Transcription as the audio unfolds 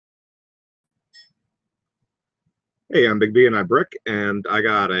Hey, I'm Big B and I Brick, and I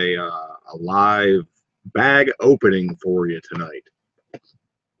got a live bag opening for you tonight.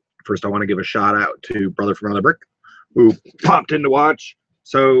 First, I want to give a shout out to Brother from Another Brick, who popped in to watch.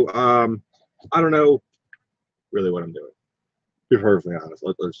 So, I don't know really what I'm doing. To be perfectly honest,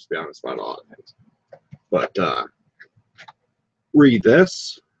 let's just be honest about a lot of things. But read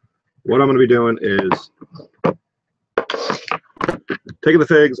this. What I'm going to be doing is taking the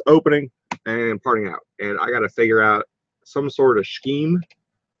figs, opening, and parting out. And I got to figure out some sort of scheme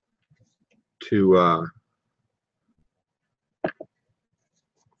to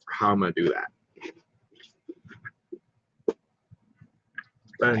how I'm going to do that.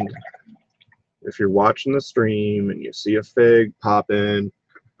 And if you're watching the stream and you see a fig pop in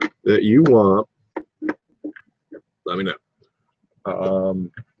that you want, let me know.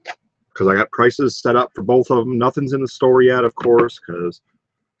 Because I got prices set up for both of them. Nothing's in the store yet, of course, because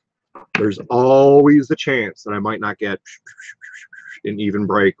there's always the chance that I might not get an even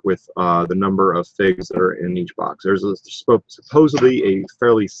break with the number of figs that are in each box. There's supposedly a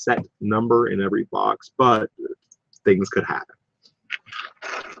fairly set number in every box, but things could happen.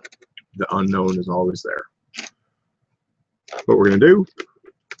 The unknown is always there. What we're going to do,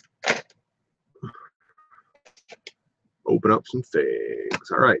 open up some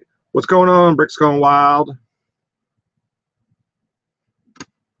figs. All right. What's going on? Brick's going wild.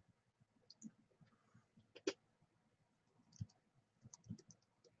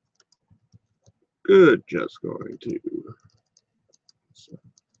 Good. Just going to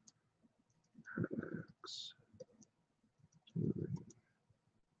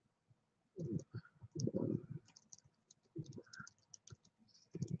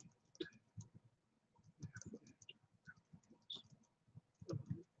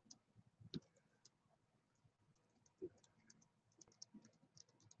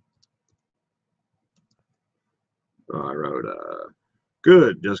I wrote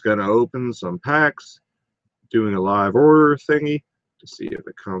good, just gonna open some packs, doing a live order thingy to see if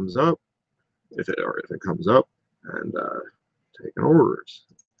it comes up, if it comes up, and taking orders.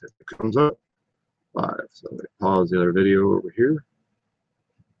 If it comes up live. So let me pause the other video over here.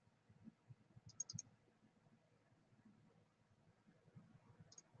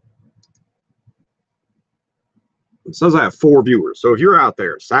 It says I have 4 viewers, so if you're out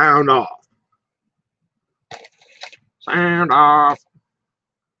there, sound off. Sound off.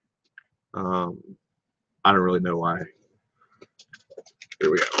 I don't really know why.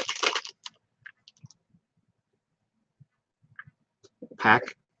 Here we go.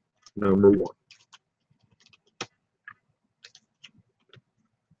 Pack number 1.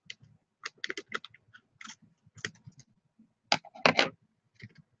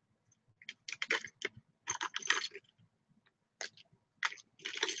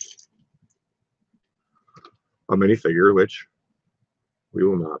 A minifigure, which we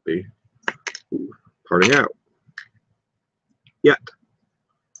will not be parting out yet,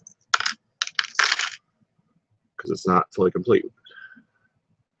 because it's not fully complete.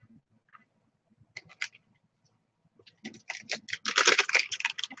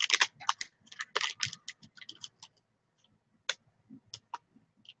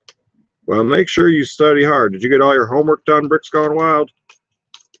 Well, make sure you study hard. Did you get all your homework done, Brick's Gone Wild?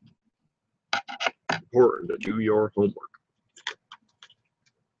 Important to do your homework.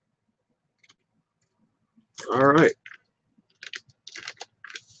 All right.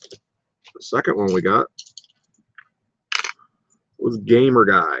 The second one we got was Gamer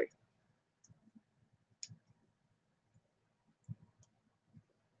Guy.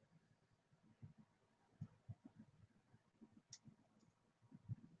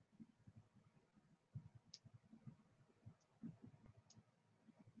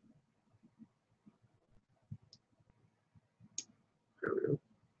 There we go.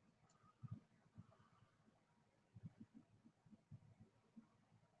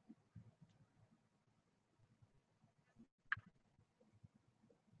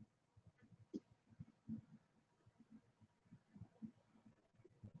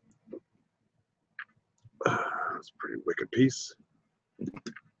 That's a pretty wicked piece.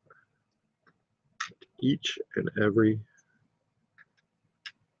 Each and every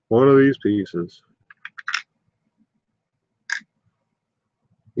one of these pieces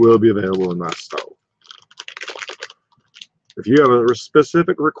will be available in my stove. If you have a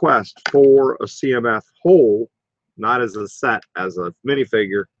specific request for a CMF whole, not as a set, as a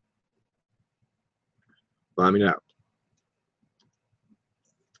minifigure, let me know.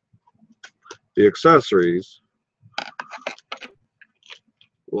 The accessories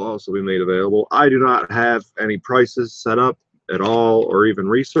will also be made available. I do not have any prices set up at all or even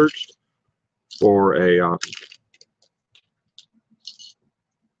researched for a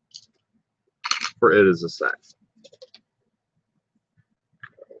for it is a set.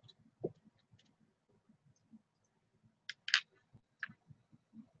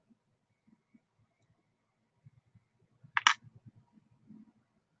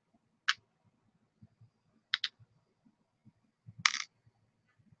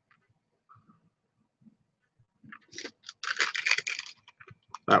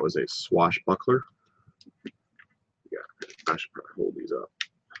 That was a swashbuckler. Yeah, I should probably hold these up.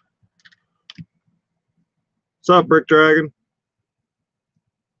 What's up, Brick Dragon?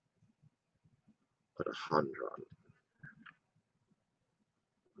 Put 100 on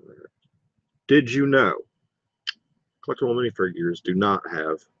it. Did you know collectible minifigures do not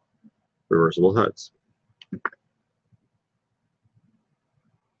have reversible heads?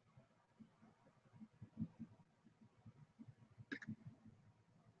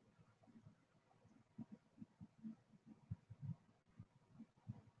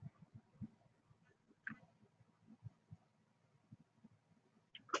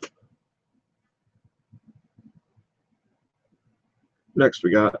 Next,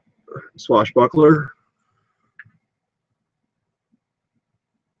 we got swashbuckler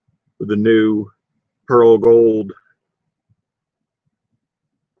with the new pearl gold,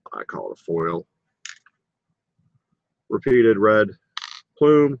 I call it a foil, repeated red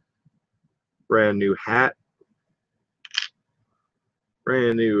plume, brand new hat,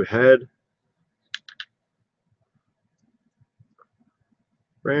 brand new head,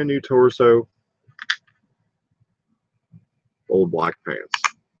 brand new torso, old black pants.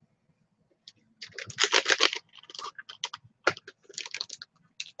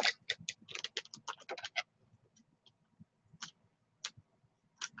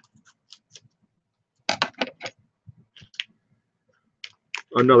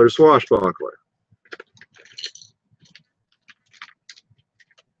 Another swashbuckler.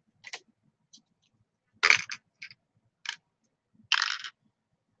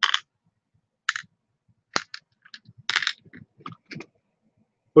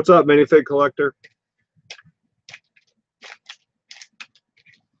 What's up, minifig collector?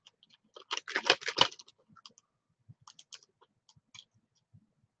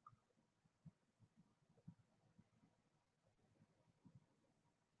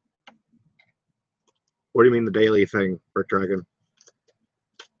 What do you mean the daily thing, Brick Dragon?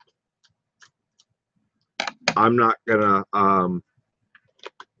 I'm not gonna I'm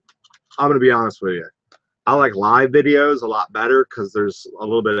gonna be honest with you. I like live videos a lot better because there's a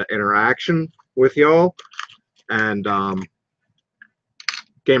little bit of interaction with y'all. And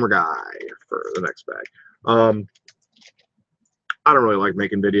gamer guy for the next bag. I don't really like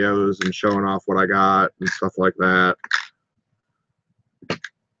making videos and showing off what I got and stuff like that.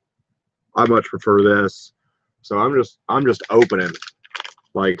 I much prefer this. So I'm just opening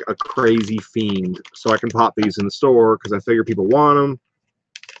like a crazy fiend so I can pop these in the store because I figure people want them.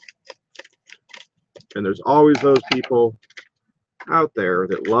 And there's always those people out there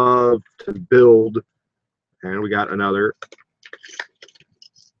that love to build. And we got another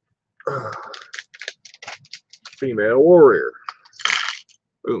female warrior.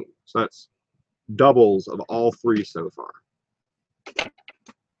 Boom. So that's doubles of all three so far.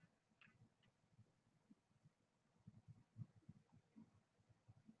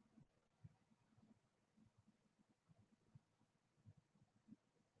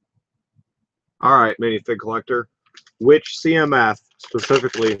 All right, minifig collector. Which CMF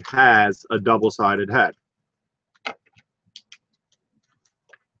specifically has a double-sided head?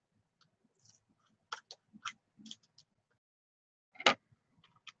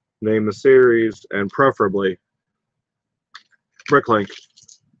 Name the series and preferably Bricklink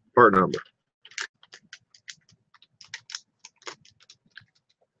part number.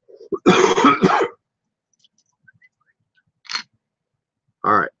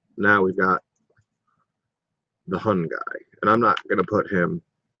 All right, now we've got the Hun guy, and I'm not going to put him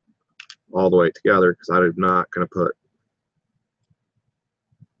all the way together because I'm not going to put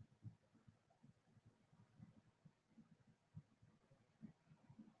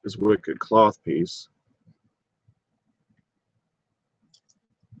this wicked cloth piece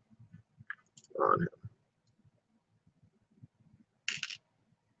on him.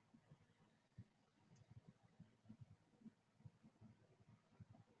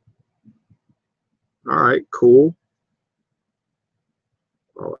 All right, cool.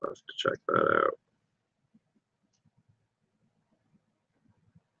 I'll have to check that out.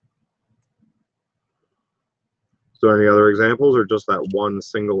 So any other examples or just that one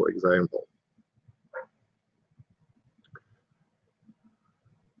single example?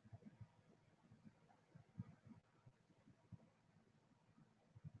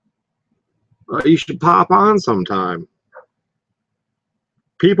 You should pop on sometime.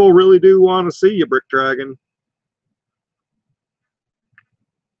 People really do want to see you, Brick Dragon.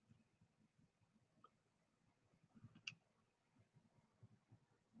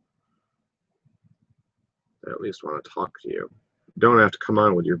 They at least want to talk to you. Don't have to come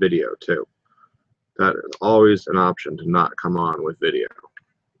on with your video, too. That is always an option to not come on with video.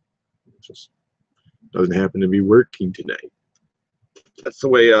 It just doesn't happen to be working tonight. That's the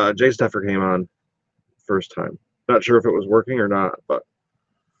way Jay Steffer came on first time. Not sure if it was working or not, but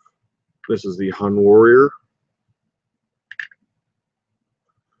this is the Hun Warrior.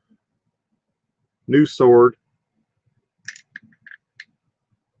 New sword.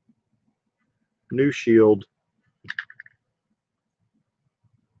 New shield.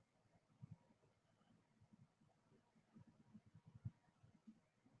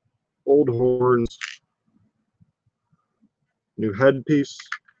 Old horns. New headpiece.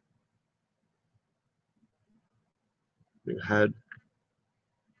 New head.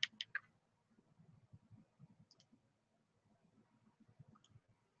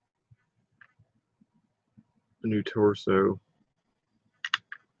 A new torso.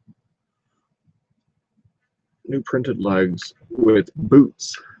 New printed legs with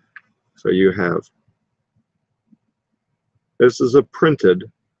boots. So you have, this is a printed,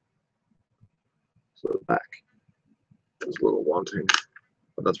 so the back is a little wanting,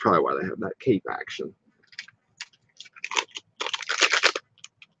 but that's probably why they have that cape action.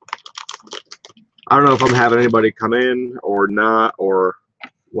 I don't know if I'm having anybody come in or not or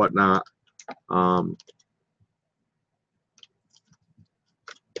whatnot. I'm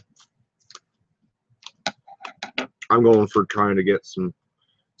going for trying to get some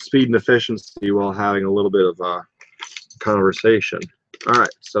speed and efficiency while having a little bit of a conversation. All right,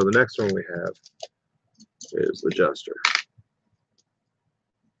 so the next one we have is the Jester.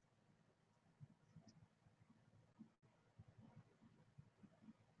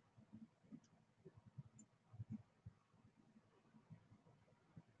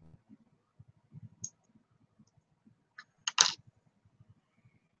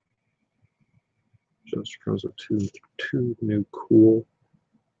 Jester comes with two new cool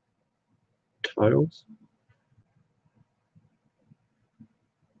tiles.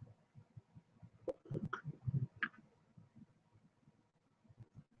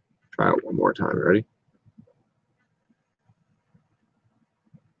 Try it one more time. Ready?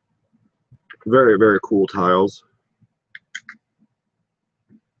 Very, very cool tiles.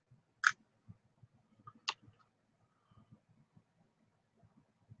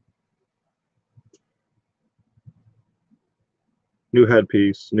 New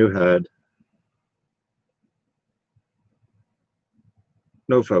headpiece, new head.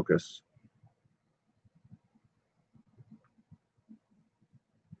 No focus.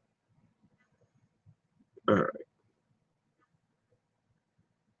 All right.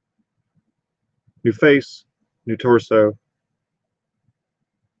 New face, new torso,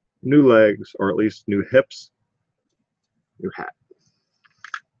 new legs, or at least new hips, new hat.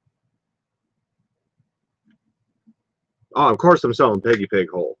 Oh, of course I'm selling Piggy Pig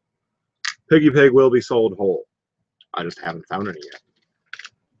whole. Piggy Pig will be sold whole. I just haven't found any yet.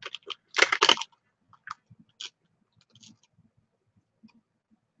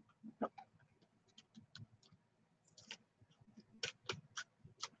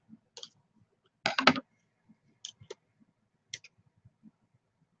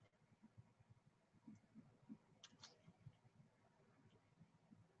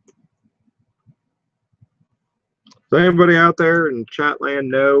 Does anybody out there in chat land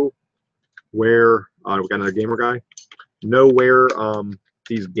know where, we got another gamer guy, know where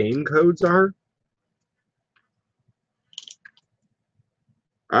these game codes are?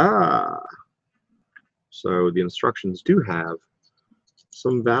 Ah, so the instructions do have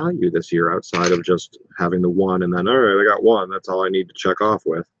some value this year outside of just having the one and then, all right, I got one, that's all I need to check off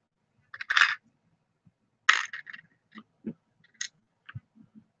with.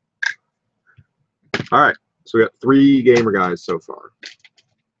 All right, so we got 3 gamer guys so far.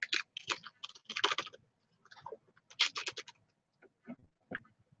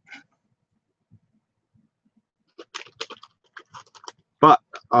 But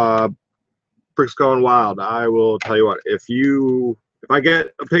Brick's going wild. I will tell you what, if I get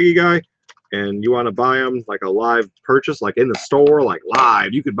a Piggy guy and you want to buy them like a live purchase, like in the store, like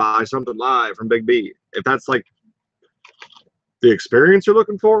live, you could buy something live from Big B. If that's like the experience you're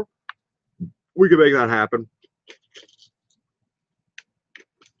looking for, we could make that happen.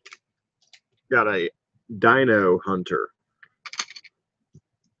 Got a Dino Hunter.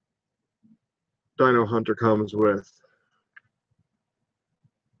 Dino Hunter comes with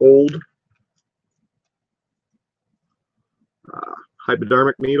old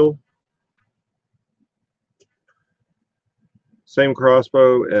hypodermic needle. Same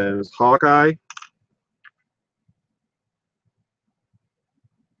crossbow as Hawkeye.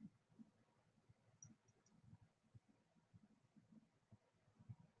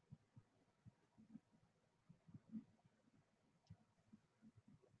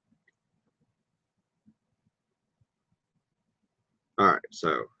 All right,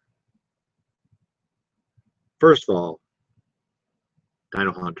 so first of all,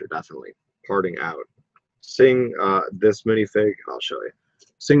 Dino Hunter, definitely parting out. Seeing this minifig, I'll show you.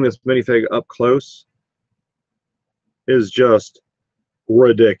 Seeing this minifig up close is just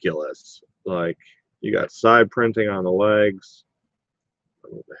ridiculous. Like, you got side printing on the legs,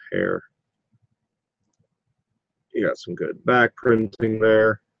 the hair. You got some good back printing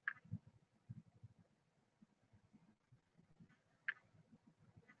there.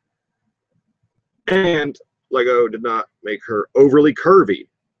 And Lego did not make her overly curvy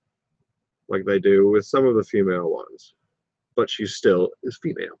like they do with some of the female ones, but she still is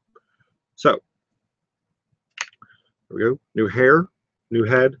female. So, there we go. New hair, new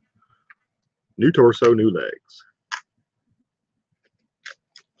head, new torso, new legs.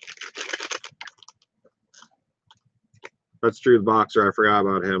 That's Drew the Boxer. I forgot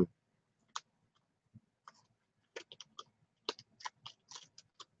about him.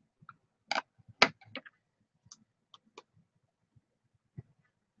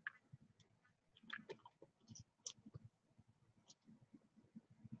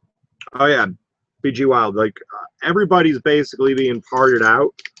 Oh yeah, BG Wild. Like everybody's basically being parted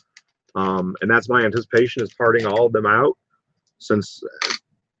out, and that's my anticipation, is parting all of them out, since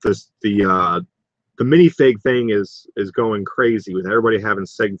the minifig thing is going crazy with everybody having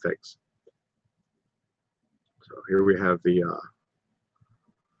sig figs. So here we have the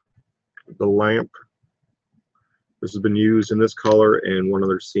lamp. This has been used in this color and one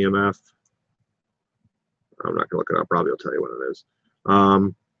other CMF. I'm not gonna look it up. Probably I'll tell you what it is.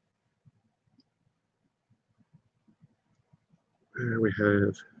 Here we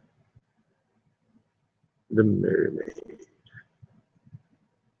have the mermaid,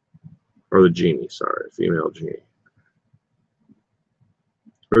 or the genie. Sorry, female genie.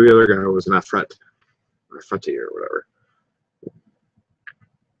 Or the other guy was an Afret, Afreti or whatever.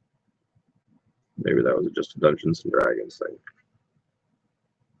 Maybe that was just a Dungeons and Dragons thing.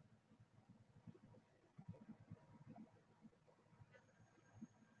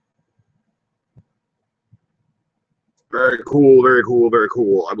 Very cool, very cool, very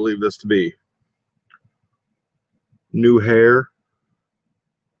cool. I believe this to be new hair.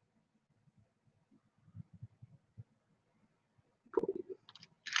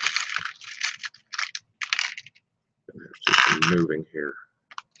 There's just some moving here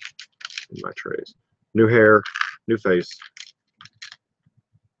in my trays. New hair, new face,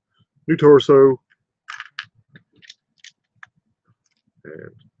 new torso,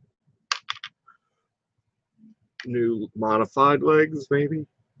 and new modified legs, maybe.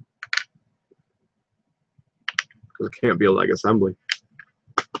 Because it can't be a leg assembly.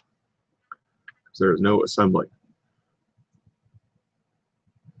 Because there is no assembly.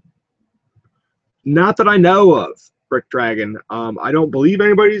 Not that I know of, Brick Dragon. I don't believe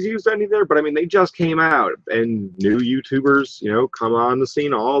anybody's used any there, but I mean, they just came out, and new YouTubers, you know, come on the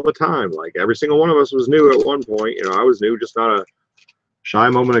scene all the time. Like every single one of us was new at one point. You know, I was new just not a shy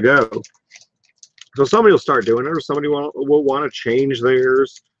moment ago. So somebody will start doing it, or somebody will want to change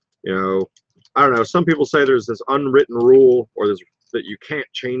theirs. You know, I don't know. Some people say there's this unwritten rule, or that you can't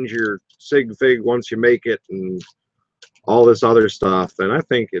change your sig fig once you make it, and all this other stuff. And I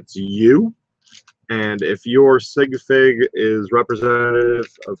think it's you. And if your sig fig is representative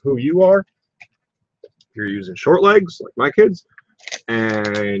of who you are, you're using short legs like my kids,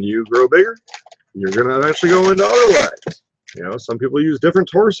 and you grow bigger, you're gonna eventually go into other legs. You know, some people use different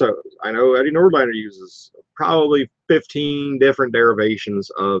torsos. I know Eddie Nordliner uses probably 15 different derivations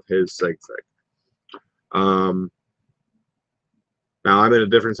of his sig fig. Now I'm in a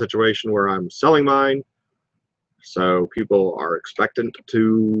different situation where I'm selling mine, so people are expectant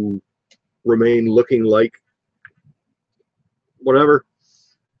to remain looking like whatever.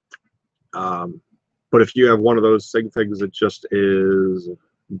 But if you have one of those sig figs that just is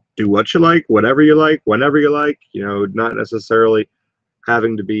do what you like, whatever you like, whenever you like, you know, not necessarily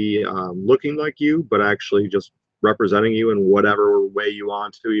having to be looking like you, but actually just representing you in whatever way you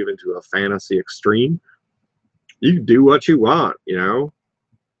want to, even to a fantasy extreme, you can do what you want, you know.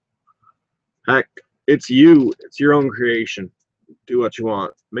 Heck, it's you. It's your own creation. Do what you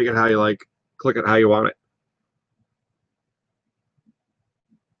want. Make it how you like. Click it how you want it.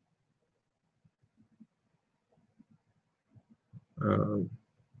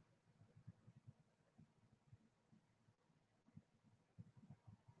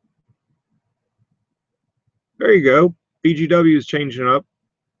 There you go. BGW is changing up.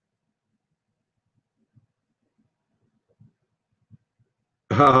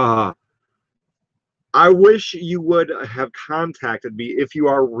 I wish you would have contacted me if you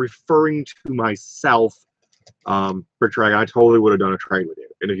are referring to myself, for trade. I totally would have done a trade with you.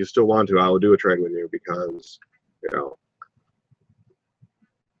 And if you still want to, I will do a trade with you because, you know.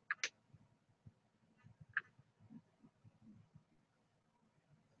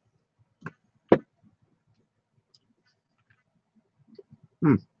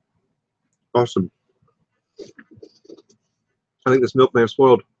 Awesome. I think this milk may have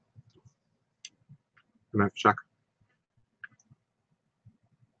spoiled. I'm going to have to check.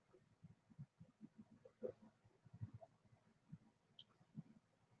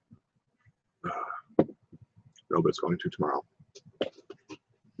 No, but it's going to tomorrow.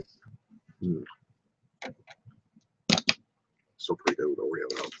 Still pretty good with Oreo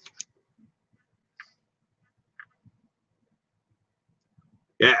though.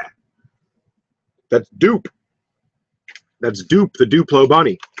 Yeah. That's Dupe. That's Dupe, the Duplo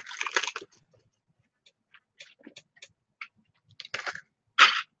bunny.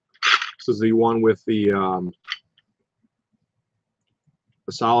 This is the one with the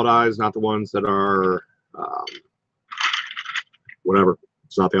solid eyes, not the ones that are whatever.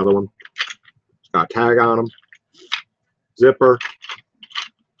 It's not the other one. It's got a tag on them. Zipper.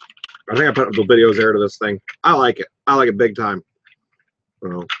 I think I put the videos there to this thing. I like it. I like it big time.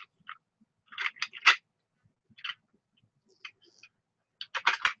 So.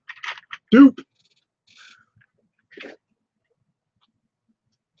 Dupe.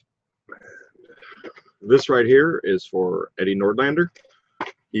 This right here is for Eddie Nordlander.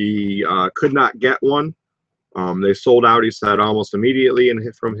 He could not get one. They sold out, he said, almost immediately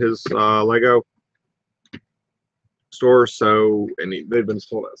and from his Lego store. So, and they've been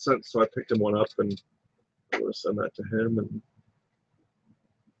sold out since. So I picked him one up and I'm going to send that to him. And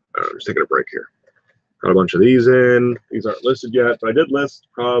I'm just taking a break here. Got a bunch of these in. These aren't listed yet, but I did list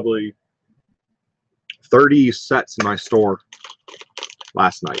probably 30 sets in my store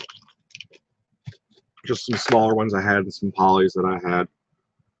last night. Just some smaller ones I had and some polys that I had.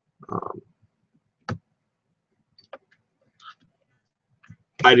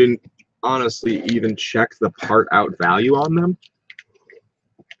 I didn't honestly even check the part out value on them.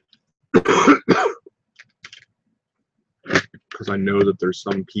 Because I know that there's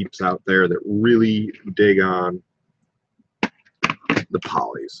some peeps out there that really dig on the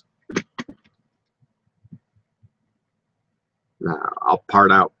polys. Now, I'll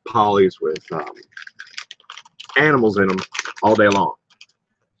part out polys with animals in them all day long.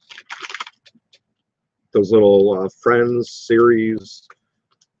 Those little Friends series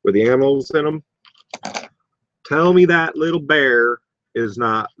with the animals in them. Tell me that little bear is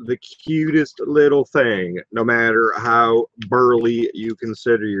not the cutest little thing, no matter how burly you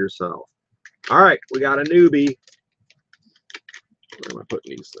consider yourself. All right, we got a newbie. Where am I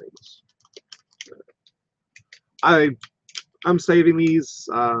putting these things? I'm saving these.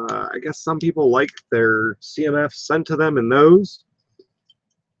 I guess some people like their CMF sent to them in those.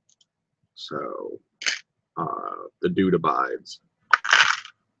 So the dude abides.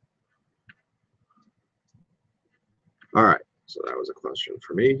 All right, so that was a question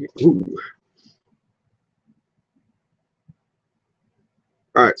for me. Ooh.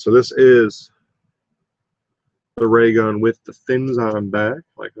 All right, so this is the ray gun with the fins on back,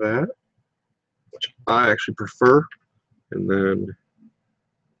 like that, which I actually prefer. And then,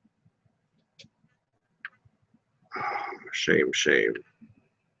 shame.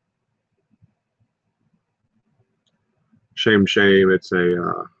 It's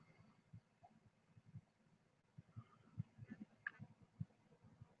a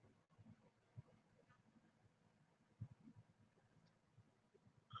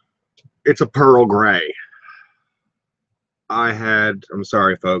it's a pearl gray. I'm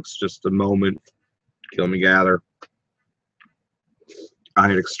sorry, folks, just a moment. Kill me gather. I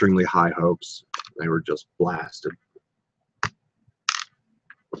had extremely high hopes. They were just blasted. I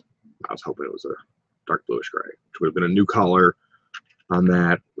was hoping it was a dark bluish gray, which would have been a new color on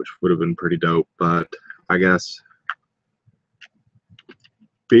that, which would have been pretty dope. But I guess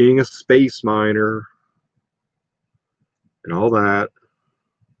being a space miner and all that,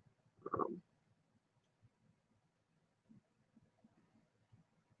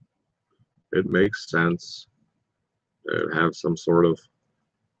 it makes sense to have some sort of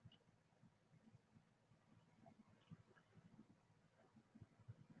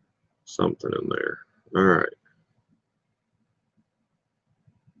something in there. All right.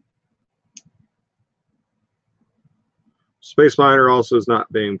 Space Miner also is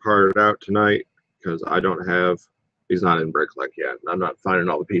not being parted out tonight because I don't have, he's not in Bricklick yet. I'm not finding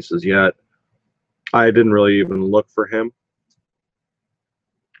all the pieces yet. I didn't really even look for him.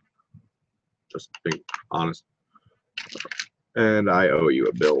 Just being honest. And I owe you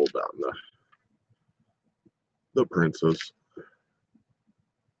a build on the princess.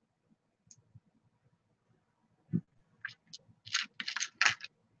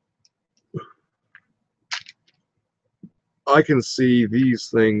 I can see these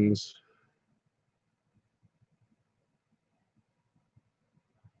things.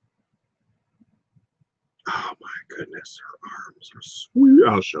 Oh my goodness, her arms are sweet.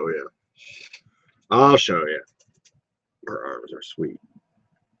 I'll show you. I'll show you. Her arms are sweet.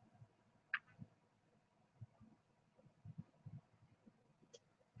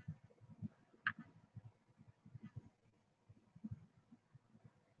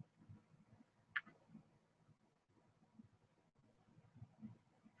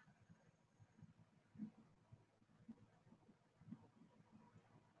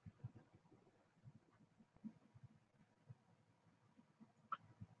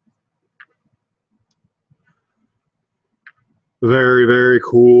 Very, very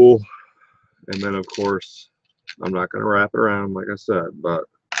cool. And then, of course, I'm not going to wrap it around, like I said, but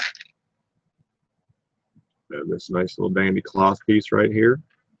this nice little dandy cloth piece right here.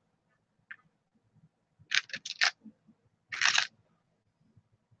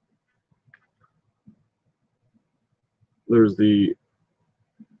 There's the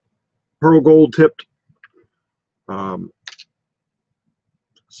pearl gold tipped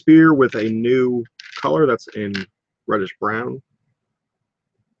spear with a new color that's in reddish brown.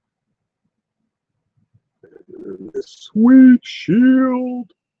 And this sweet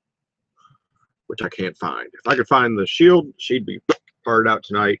shield, which I can't find. If I could find the shield, she'd be parted out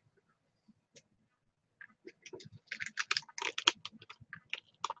tonight.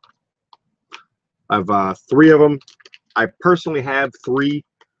 I've 3 of them. I personally have 3.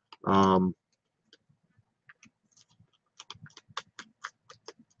 I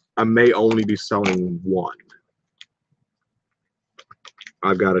may only be selling 1.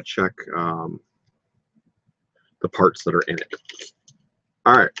 I've got to check the parts that are in it.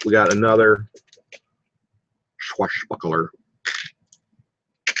 All right, we got another swashbuckler.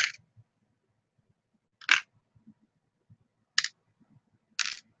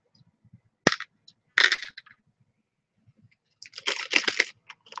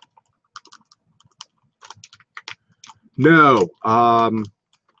 No,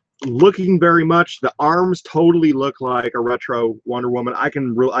 looking very much. The arms totally look like a retro Wonder Woman. I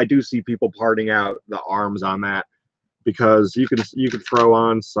do see people parting out the arms on that because you could throw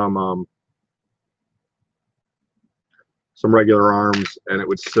on some regular arms and it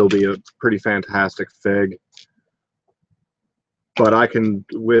would still be a pretty fantastic fig. But I can,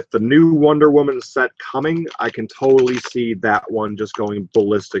 with the new Wonder Woman set coming, I can totally see that one just going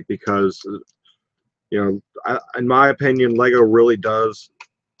ballistic because, you know, in my opinion, Lego really does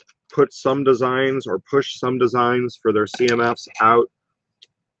put some designs or push some designs for their CMFs out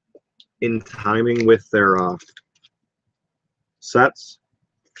in timing with their sets.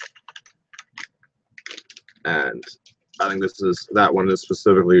 And I think that one is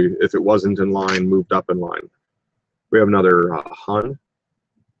specifically, if it wasn't in line, moved up in line. We have another Hun.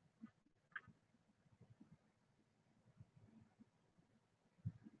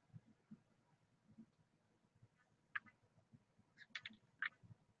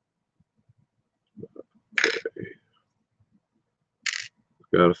 Okay.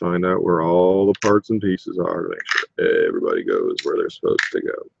 Got to find out where all the parts and pieces are to make sure everybody goes where they're supposed to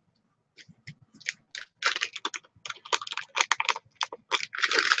go.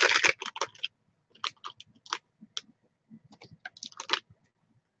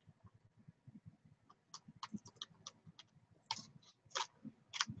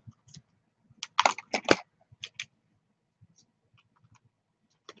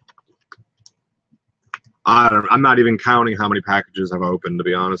 I'm not even counting how many packages I've opened, to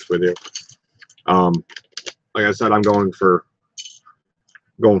be honest with you. Like I said, I'm going for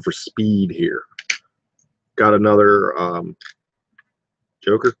speed here. Got another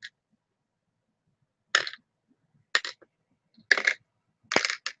Joker.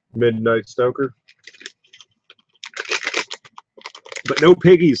 Midnight Stoker. But no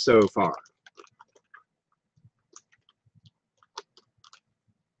piggies so far.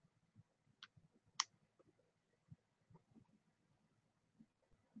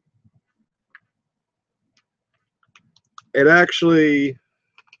 It actually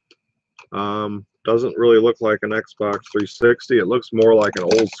doesn't really look like an Xbox 360. It looks more like an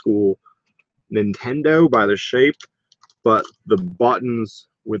old school Nintendo by the shape. but the buttons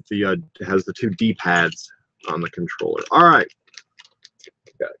with the has the 2 D-pads on the controller. All right,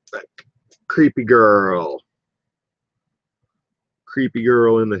 got that creepy girl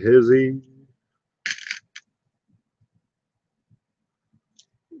in the hizzy.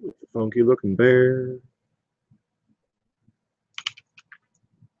 Funky looking bear.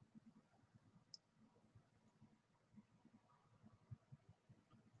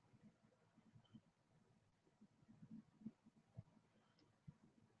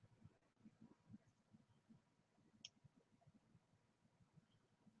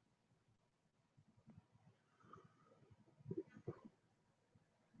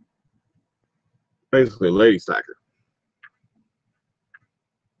 Basically a lady stacker.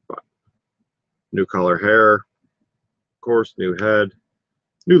 But new color hair, of course, new head,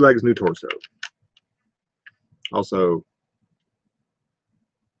 new legs, new torso. Also,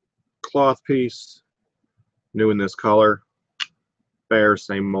 cloth piece, new in this color. Bear,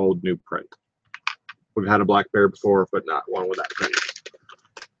 same mold, new print. We've had a black bear before, but not one with that print.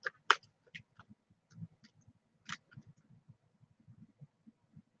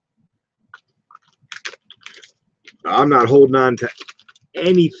 I'm not holding on to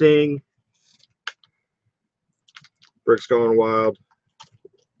anything. Brick's going wild.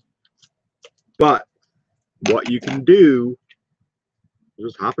 But what you can do is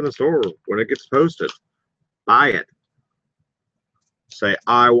just hop in the store when it gets posted. Buy it. Say,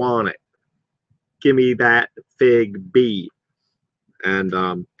 I want it. Give me that Fig B. And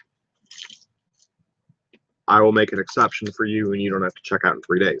I will make an exception for you and you don't have to check out in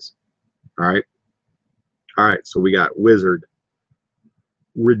 3 days. All right? All right, so we got Wizard.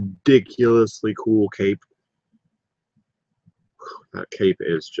 Ridiculously cool cape. That cape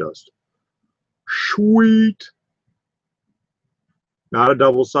is just sweet. Not a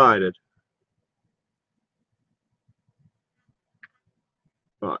double-sided.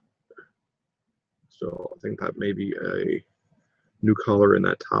 But so I think that may be a new color in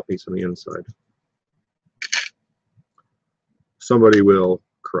that top piece on the inside. Somebody will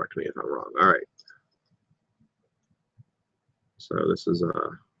correct me if I'm wrong. All right. So this is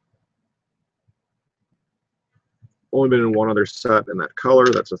only been in one other set in that color.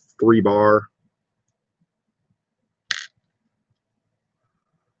 That's a 3-bar.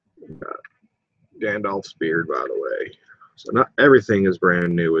 Got Gandalf's beard, by the way. So not everything is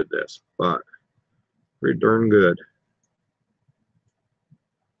brand new with this, but pretty darn good.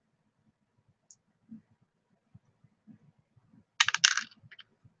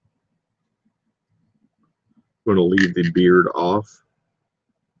 I'm going to leave the beard off.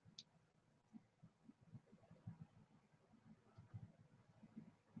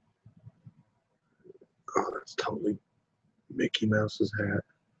 Oh, that's totally Mickey Mouse's hat.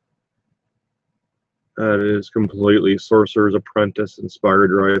 That is completely Sorcerer's Apprentice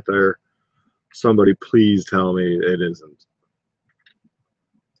inspired right there. Somebody please tell me it isn't.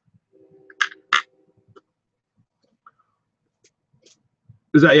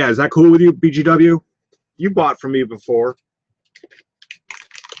 Is that cool with you, BGW? You bought from me before.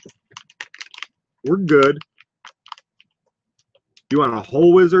 We're good. You want a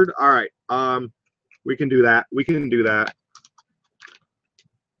whole wizard? All right. We can do that. We can do that.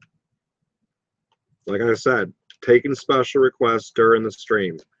 Like I said, taking special requests during the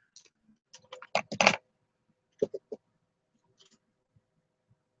stream.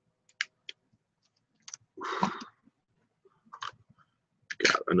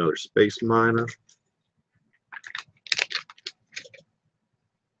 Got another space miner.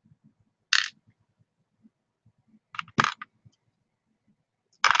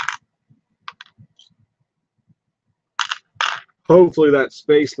 Hopefully that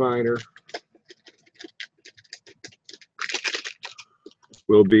space miner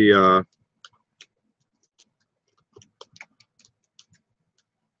will be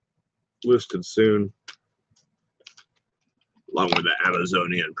listed soon, along with the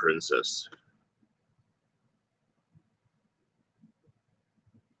Amazonian princess.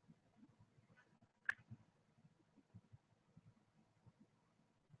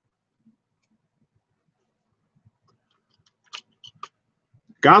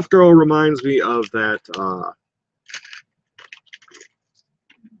 Goth Girl reminds me of that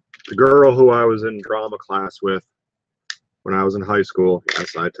the girl who I was in drama class with when I was in high school.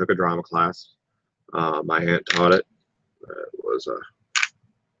 Yes, I took a drama class. My aunt taught it. It was a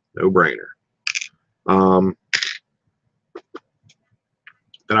no-brainer.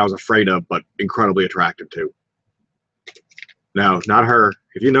 That I was afraid of, but incredibly attracted to. No, not her.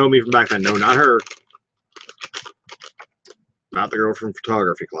 If you know me from back then, no, not her. Not the girl from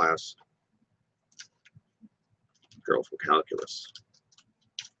photography class. girl from calculus.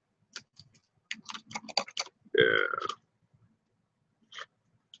 Yeah.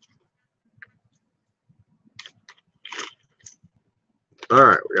 All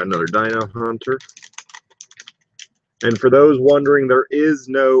right, we got another Dino Hunter. And for those wondering, there is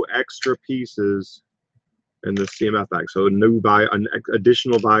no extra pieces in the CMF bag. So an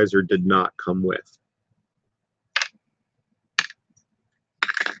additional visor did not come with.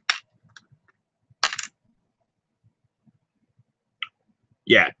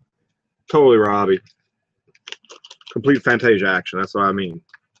 Yeah, totally, Robbie. Complete Fantasia action, that's what I mean.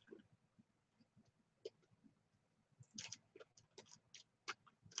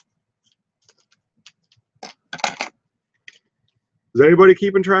 Is anybody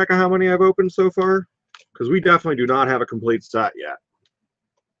keeping track of how many I've opened so far? Because we definitely do not have a complete set yet.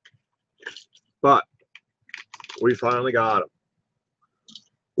 But we finally got them.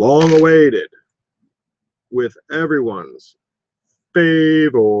 Long awaited. With everyone's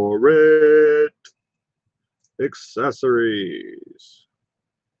favorite accessories.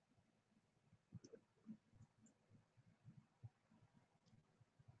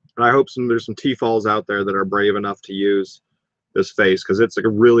 And I hope there's some T-falls out there that are brave enough to use this face, because it's like a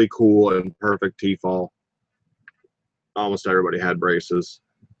really cool and perfect T-fall. Almost everybody had braces.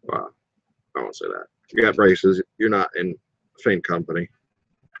 Wow, I won't say that. If you got braces, you're not in faint company.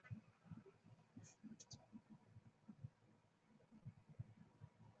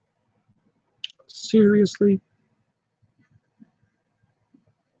 Seriously?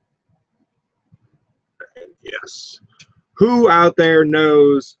 Yes. Who out there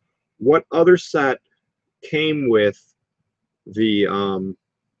knows what other set came with the I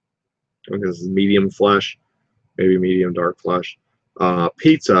think this is medium flesh, maybe medium dark flesh,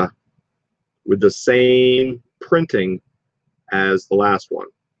 pizza with the same printing as the last one?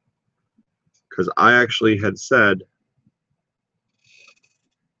 Because I actually had said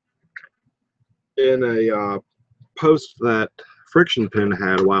in a post that Friction Pin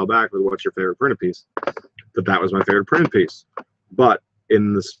had a while back with what's your favorite printed piece, that was my favorite printed piece. But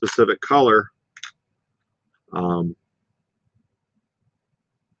in the specific color,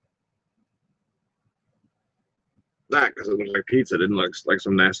 that, because it looked like pizza, it didn't look like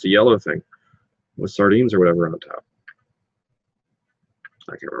some nasty yellow thing with sardines or whatever on top.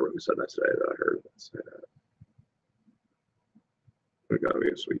 I can't remember who said that today that I heard say that. It gotta be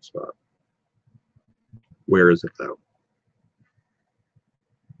a sweet spot. Where is it though?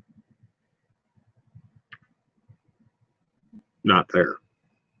 Not there.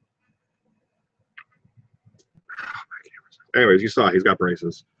 Anyways, you saw he's got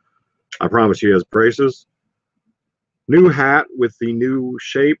braces. I promise you he has braces. New hat with the new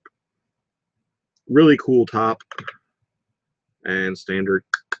shape. Really cool top. And standard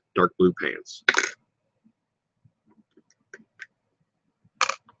dark blue pants.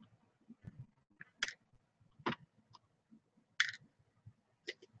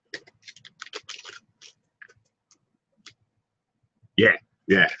 Yeah,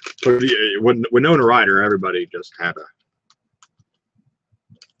 yeah. But when Winona Ryder, everybody just had a.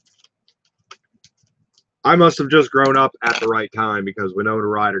 I must have just grown up at the right time, because Winona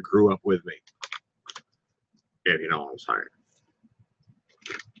Ryder grew up with me. If you know what I'm saying.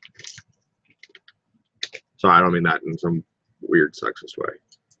 So I don't mean that in some weird sexist way.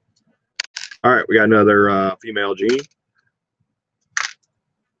 All right, we got another female Jean.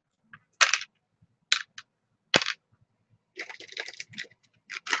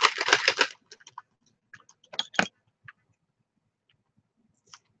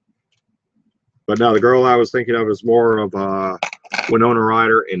 But no, the girl I was thinking of is more of Winona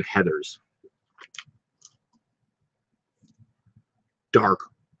Ryder in Heathers. Dark,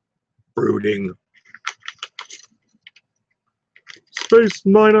 brooding, Space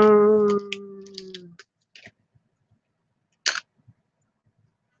Miner.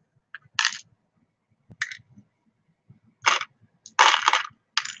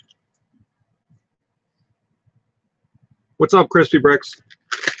 What's up, Crispy Bricks?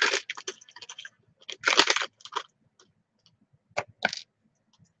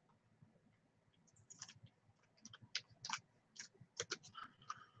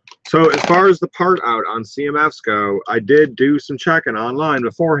 So as far as the part out on CMFs go, I did do some checking online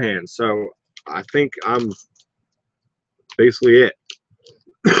beforehand. So I think I'm basically it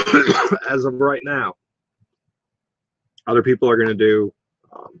as of right now. Other people are going to do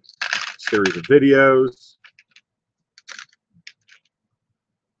a series of videos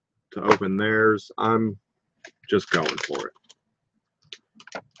to open theirs. I'm just going for it.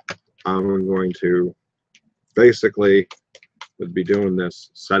 I'm going to basically would be doing this,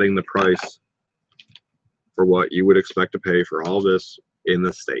 setting the price for what you would expect to pay for all this in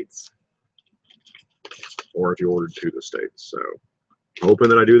the States, or if you ordered to the States. So hoping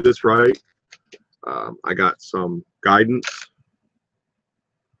that I do this right. I got some guidance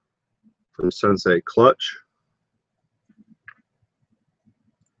from Sensei Clutch.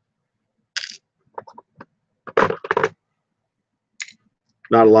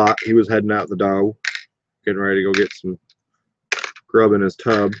 Not a lot. He was heading out the door, getting ready to go get some grub in his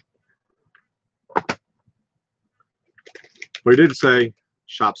tub. But he did say,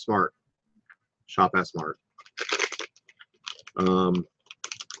 shop smart. Shop as smart.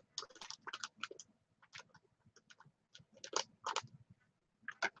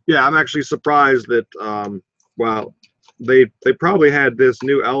 Yeah, I'm actually surprised that, well, they probably had this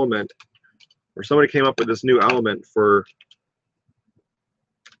new element, or somebody came up with this new element for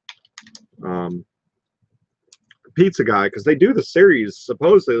Pizza Guy, because they do the series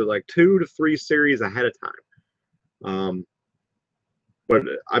supposedly like 2 to 3 series ahead of time. But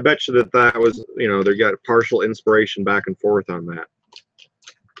I bet you that was, you know, they got partial inspiration back and forth on that.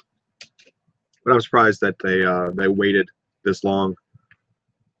 But I'm surprised that they waited this long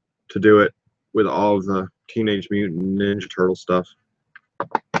to do it with all of the Teenage Mutant Ninja Turtle stuff.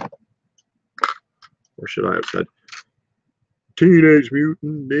 Or should I have said Teenage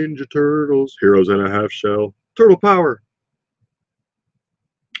Mutant Ninja Turtles, Heroes in a Half Shell, Turtle Power.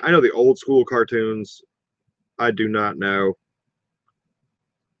 I know the old school cartoons. I do not know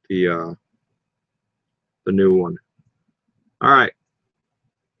the new one. All right.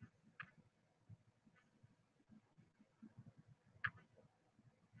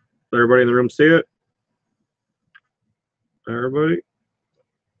 Everybody in the room see it? Everybody?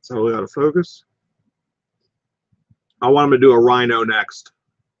 It's totally out of focus. I want him to do a rhino next.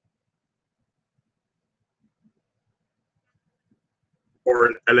 Or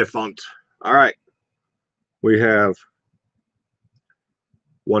an elephant. All right. We have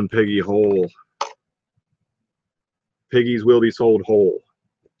one piggy whole. Piggies will be sold whole.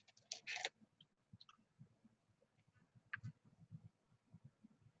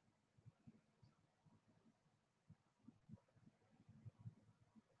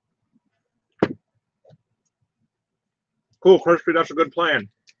 Cool, Crispy, that's a good plan.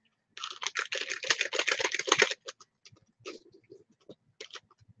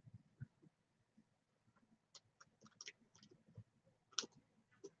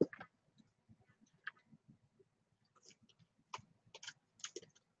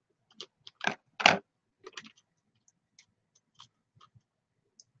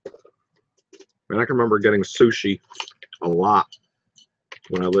 And I can remember getting sushi a lot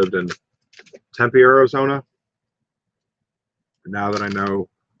when I lived in Tempe, Arizona. Now that I know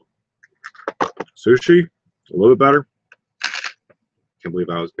sushi a little bit better, can't believe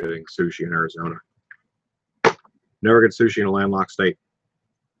I was getting sushi in Arizona. Never get sushi in a landlocked state.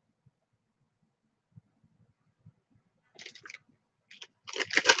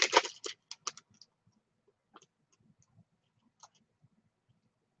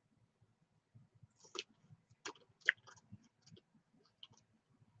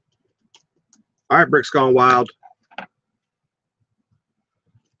 All right, Brick's Gone Wild.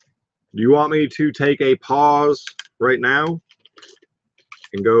 Do you want me to take a pause right now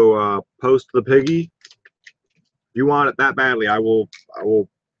and go post the piggy? If you want it that badly, I will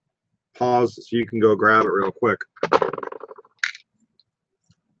pause so you can go grab it real quick.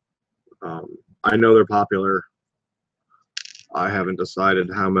 I know they're popular. I haven't decided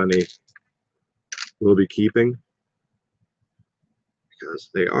how many we'll be keeping because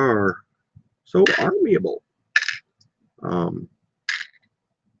they are so amiable.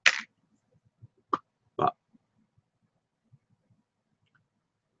 But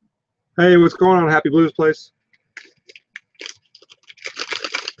hey, what's going on, Happy Blues Place?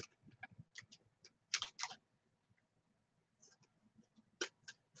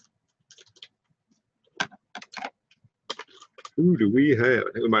 Who do we have?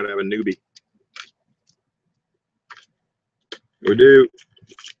 I think we might have a newbie. We do.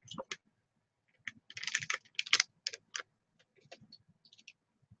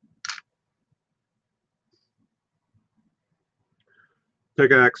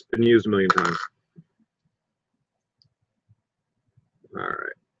 Pickaxe, been used a million times. All right.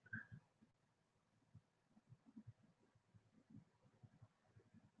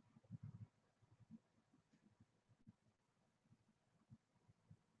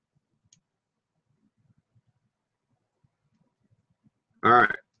 All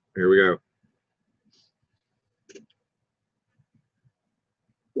right, here we go.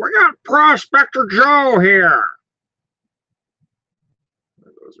 We got Prospector Joe here.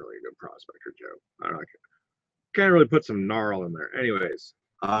 That was really a good Prospector Joe. I like it. can't really put some gnarl in there. Anyways,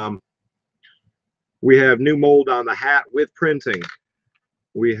 we have new mold on the hat with printing.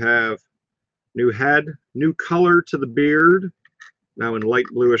 We have new head, new color to the beard, now in light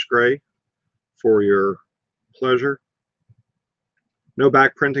bluish gray for your pleasure. No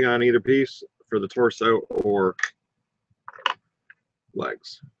back printing on either piece for the torso or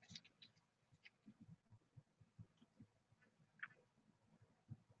legs.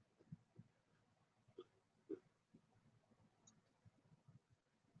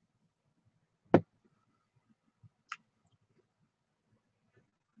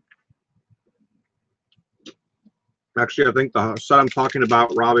 Actually, I think the set I'm talking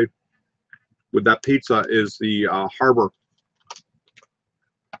about, Robbie, with that pizza is the Harbor.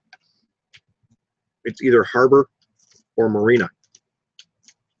 It's either Harbor or Marina.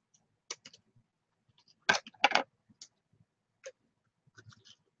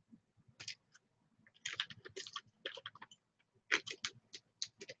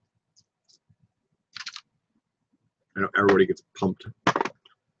 I know everybody gets pumped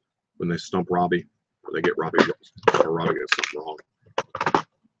when they stump Robbie, or they get Robbie, or Robbie gets something wrong.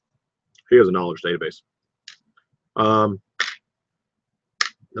 He has a knowledge database.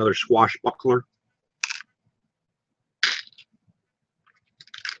 Another swashbuckler.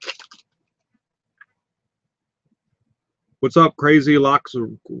 What's up, crazy Rob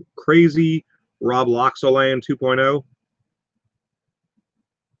Loxoland 2.0?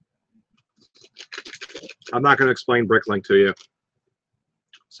 I'm not going to explain Bricklink to you.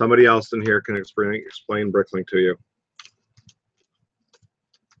 Somebody else in here can explain Bricklink to you.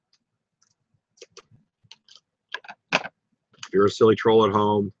 If you're a silly troll at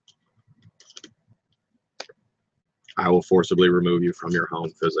home, I will forcibly remove you from your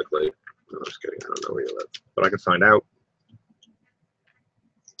home physically. No, I'm just kidding. I don't know where you live, but I can find out.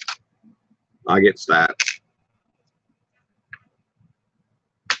 I get stat.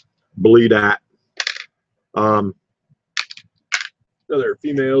 Bleed at. Another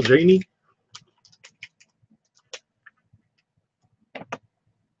female, Janie.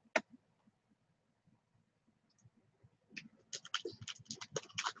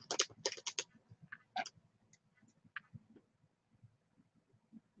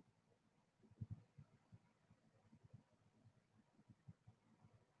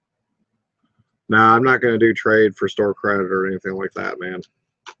 Nah, I'm not going to do trade for store credit or anything like that, man.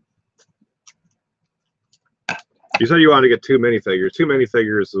 You said you wanted to get 2 minifigures. 2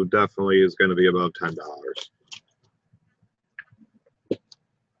 minifigures definitely is going to be above $10.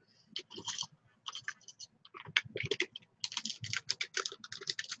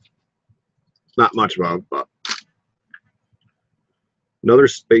 Not much above, but another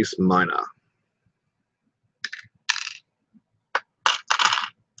Space Mina.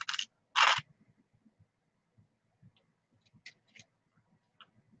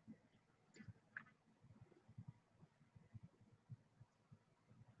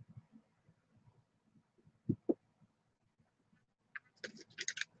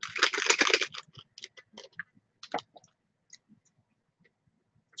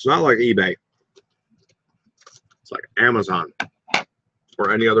 It's not like eBay. It's like Amazon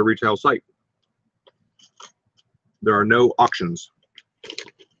or any other retail site. There are no auctions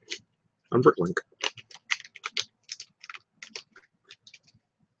on Bricklink.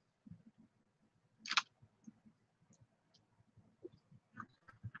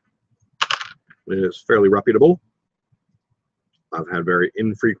 It is fairly reputable. I've had very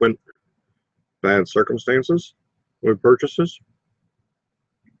infrequent bad circumstances with purchases.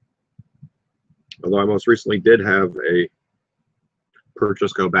 Although I most recently did have a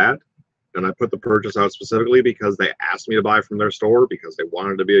purchase go bad, and I put the purchase out specifically because they asked me to buy from their store because they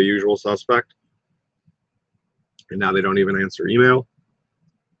wanted to be a usual suspect. And now they don't even answer email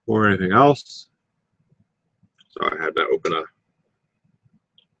or anything else. So I had to open a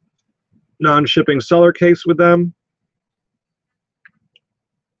non-shipping seller case with them.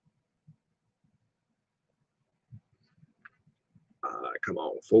 Come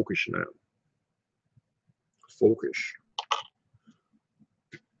on, focus now. Focus.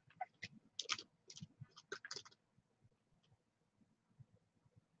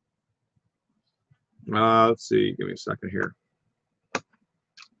 Let's see. Give me a second here.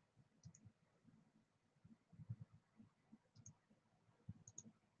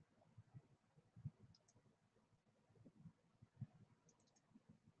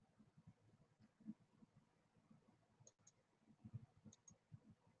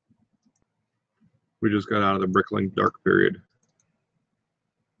 We just got out of the Bricklink dark period.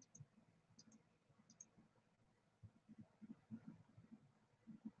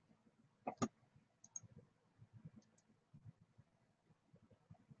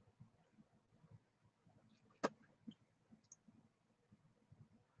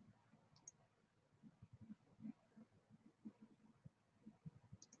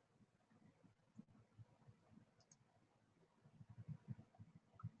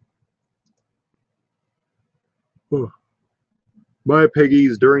 My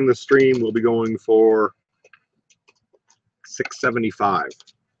piggies during the stream will be going for $6.75.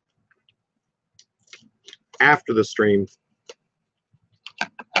 After the stream,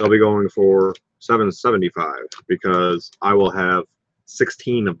 they'll be going for $7.75 because I will have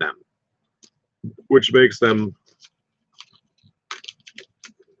 16 of them, which makes them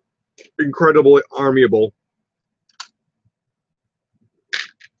incredibly armable.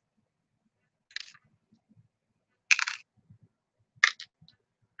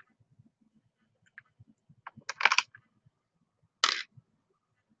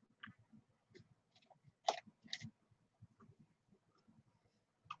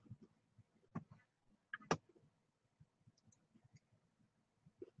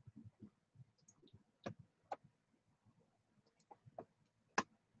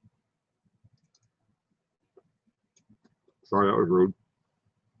 Sorry, that was rude.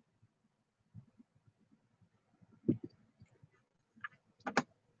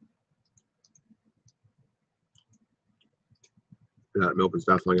 That milk is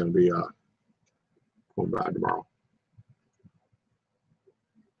definitely going to be going bad tomorrow.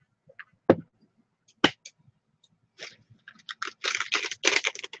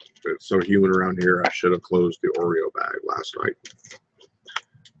 It's so humid around here. I should have closed the Oreo bag last night,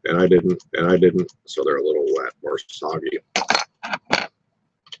 and I didn't. So they're a little wet or soggy.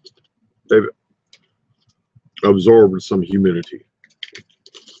 They've absorbed some humidity.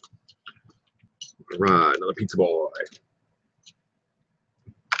 All right, another pizza boy.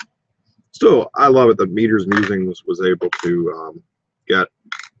 Still, I love it that Meters Musings was able to get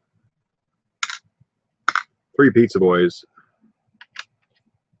 3 pizza boys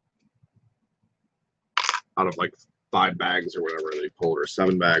out of like 5 bags or whatever they pulled, or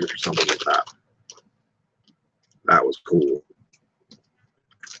 7 bags or something like that. That was cool.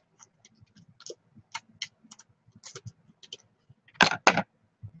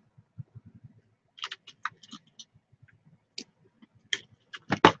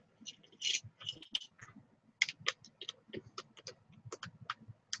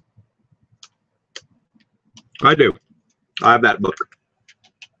 I do. I have that book.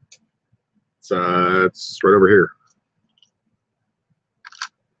 It's right over here.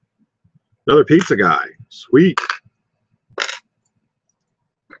 Another pizza guy. Sweet.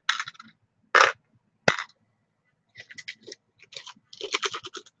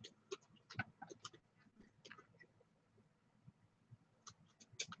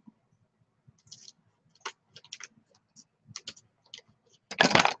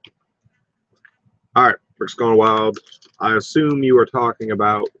 All right, Rick's Gone Wild. I assume you are talking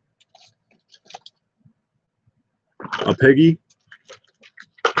about a piggy.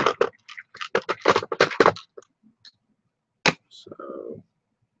 So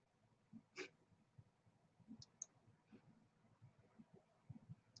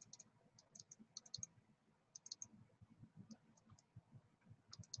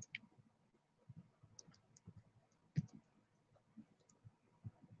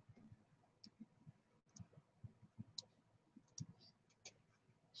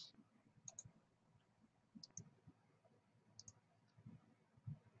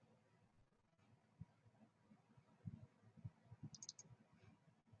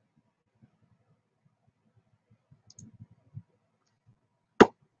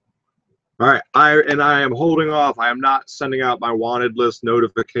all right, I am holding off. I am not sending out my wanted list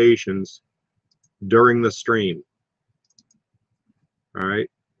notifications during the stream. All right.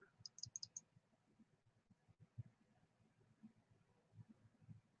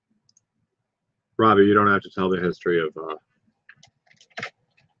 Robbie, you don't have to tell the history of,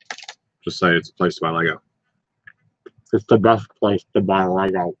 just say it's a place to buy Lego. It's the best place to buy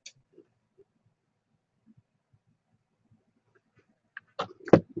Lego.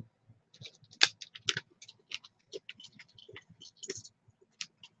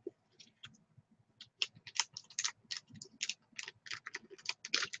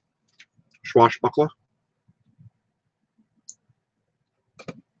 Swashbuckler.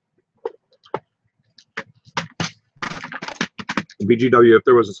 BGW, if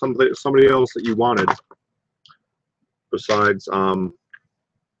there was somebody else that you wanted besides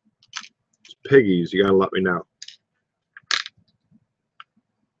piggies, you gotta let me know.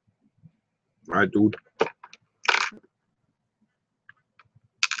 All right, dude.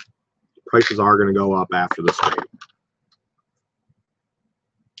 Prices are gonna go up after the stream.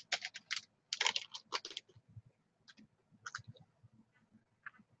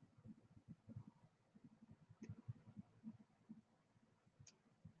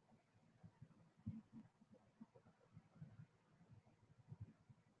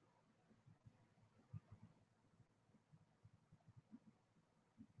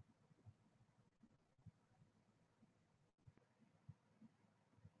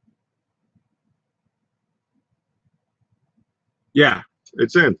 Yeah,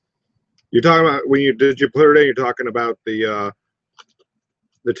 it's in. You're talking about when you did you put it in? You're talking about the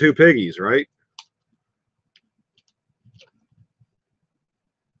two piggies, right?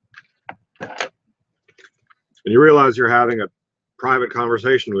 And you realize you're having a private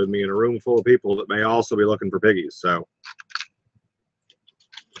conversation with me in a room full of people that may also be looking for piggies. So,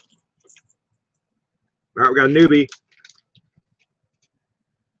 all right, we got a newbie.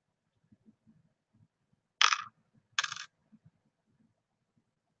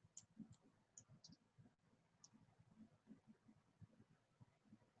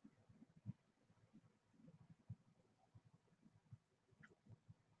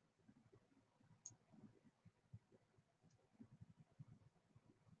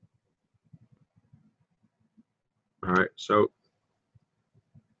 All right, so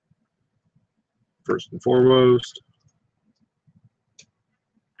first and foremost,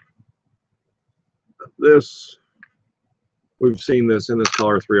 this, we've seen this in this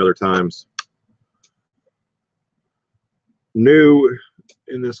color 3 other times. New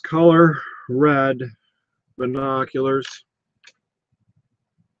in this color, red, binoculars.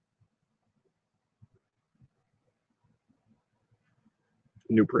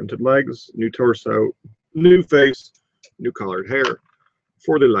 New printed legs, new torso, new face, new colored hair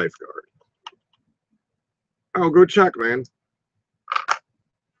for the lifeguard. Oh, go check, man.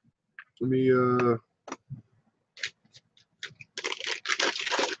 Let me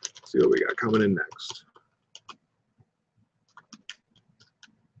see what we got coming in next.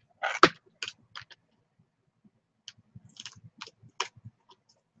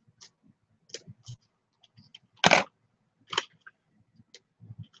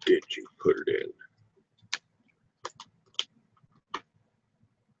 Did you put it in?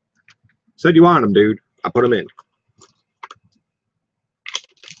 Said you want them, dude. I put them in.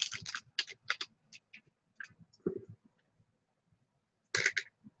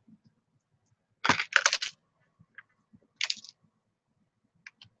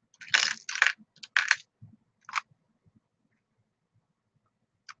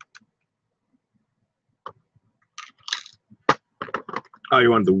 Oh,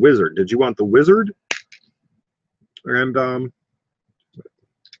 you want the wizard? Did you want the wizard? And all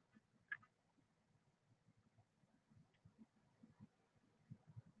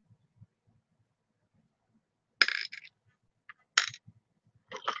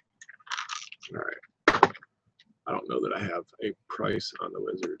right. I don't know that I have a price on the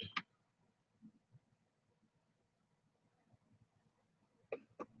wizard.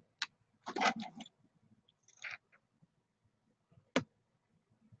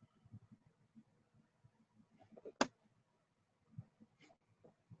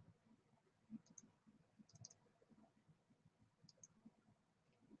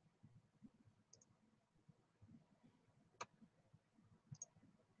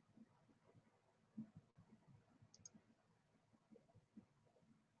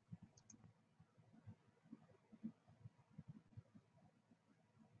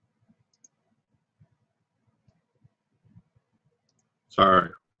 Sorry.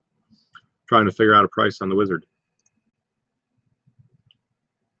 Trying to figure out a price on the wizard.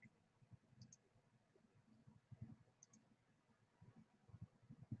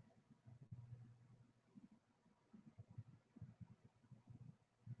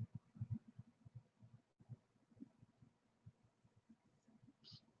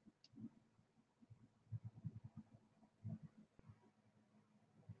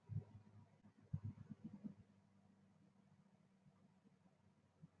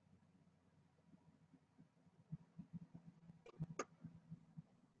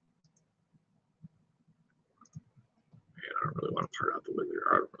 I don't really want to part out the wizard.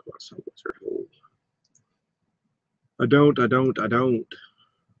 I don't really want to sell the wizard whole. I don't.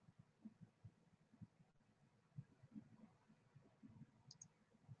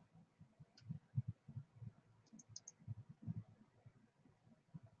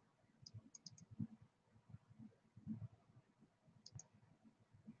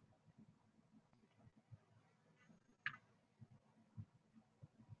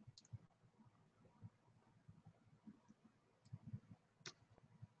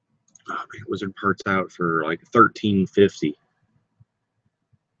 Oh, man, wizard parts out for like $13.50.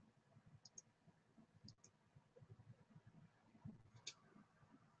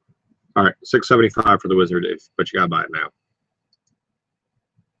 All right, $6.75 for the wizard, but you gotta buy it now.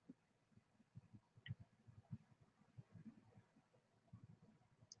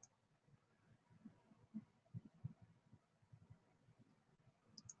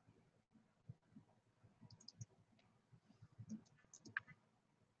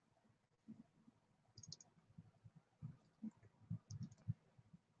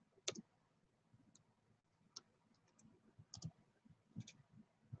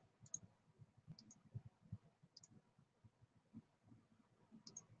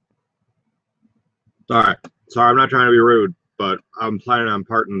 All right. Sorry, I'm not trying to be rude, but I'm planning on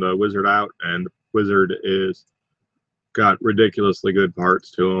parting the Wizard out, and the Wizard is got ridiculously good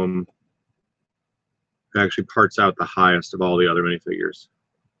parts to him. It actually parts out the highest of all the other minifigures.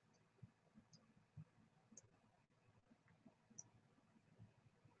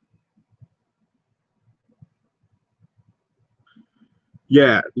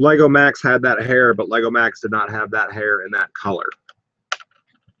 Yeah, Lego Max had that hair, but Lego Max did not have that hair in that color.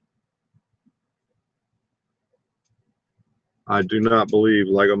 I do not believe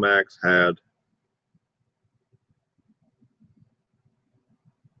Lego Max had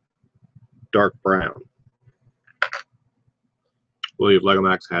dark brown. I believe Lego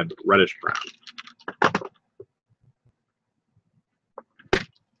Max had reddish brown.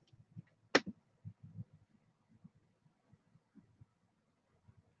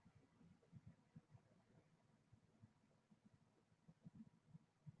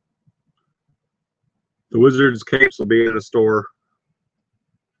 The Wizard's capes will be in the store.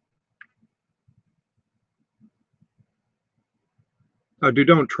 Oh, dude,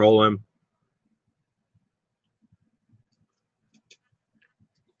 don't troll him.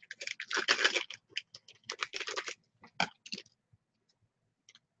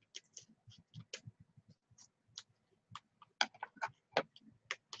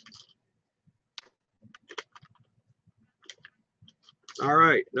 All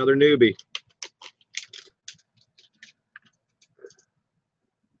right, another newbie.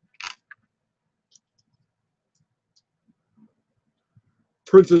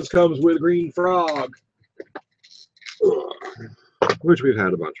 Princess comes with green frog, which we've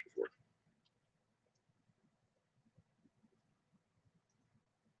had a bunch before.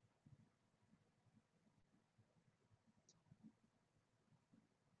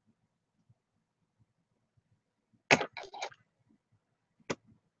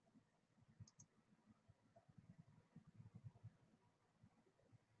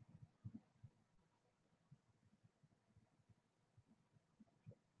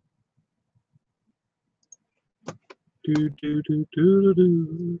 Do, do, do, do,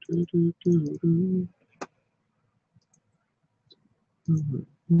 do, do, do, do, do.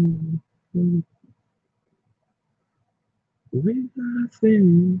 We got a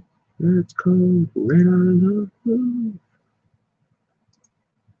thing that's called Red on Love.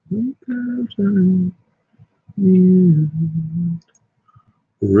 We got time.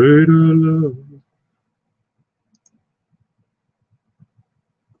 Red on Love.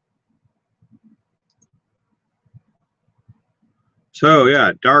 So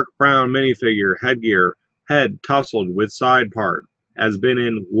yeah, dark brown minifigure, headgear, head tussled with side part, has been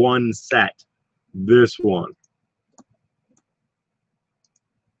in one set. This one.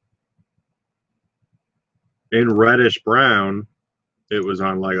 In reddish brown, it was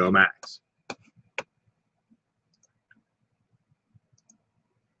on Lego Max.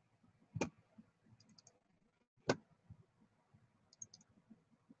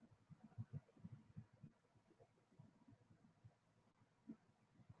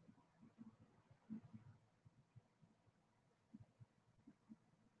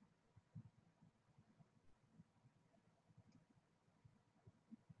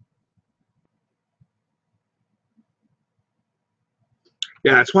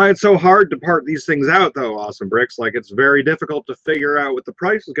 Yeah, that's why it's so hard to part these things out, though, Awesome Bricks. Like, it's very difficult to figure out what the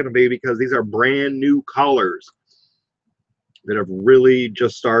price is going to be because these are brand new colors that have really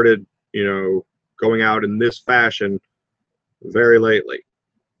just started, you know, going out in this fashion very lately.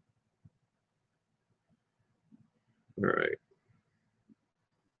 All right.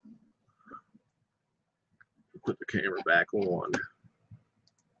 Put the camera back on.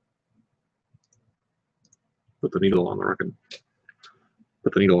 Put the needle on the record.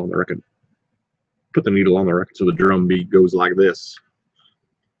 Put the needle on the record. Put the needle on the record so the drum beat goes like this.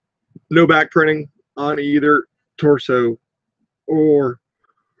 No back printing on either torso or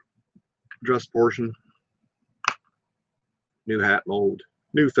dress portion. New hat mold.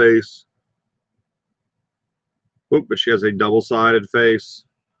 New face. Oh, but she has a double-sided face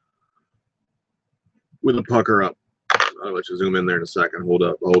with a pucker up. I'll let you zoom in there in a second. Hold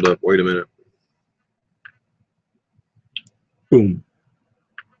up, wait a minute. Boom.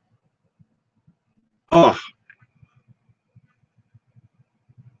 Oh.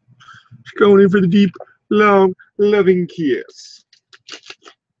 She's going in for the deep, long, loving kiss.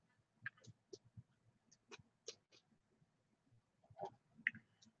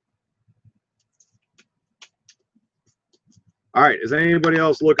 All right, is anybody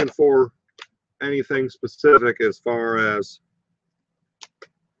else looking for anything specific as far as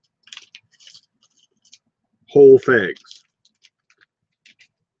whole figs?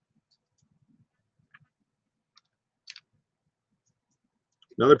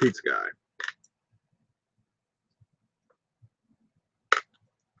 Another pizza guy.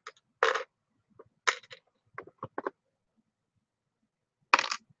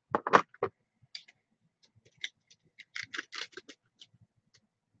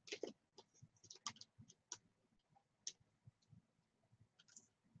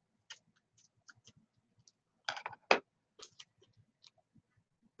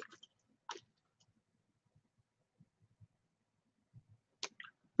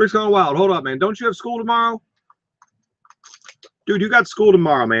 Rick's Gone Wild. Hold up, man. Don't you have school tomorrow? Dude, you got school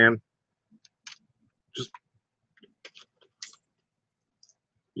tomorrow, man. Just,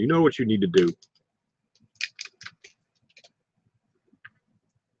 you know what you need to do.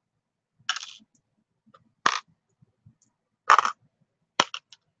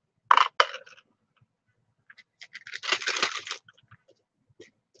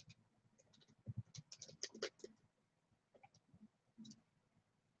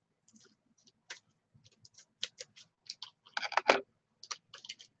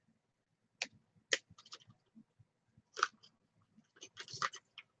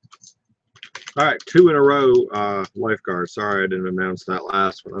 All right, 2 in a row lifeguard. Sorry I didn't announce that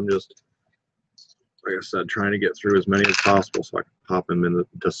last one. I'm just, like I said, trying to get through as many as possible so I can pop them in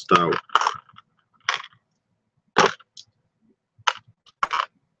the stove.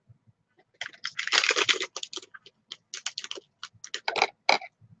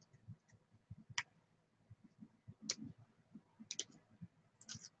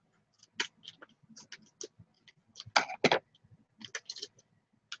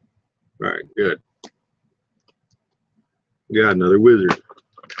 All right, good. Got another wizard.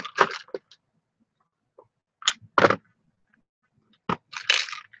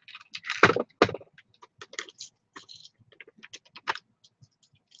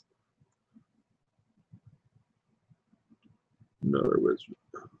 Another wizard.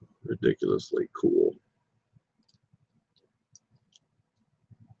 Ridiculously cool.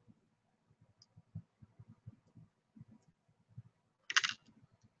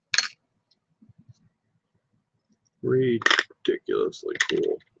 Ridiculously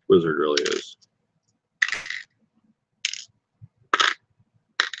cool. Wizard really is.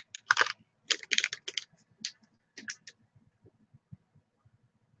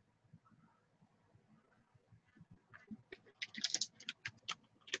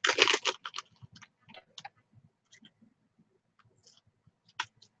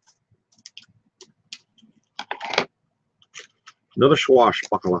 Another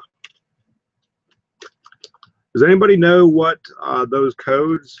swashbuckler. Does anybody know what those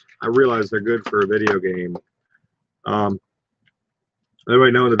codes? I realize they're good for a video game.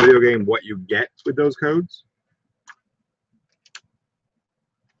 Anybody know in the video game what you get with those codes?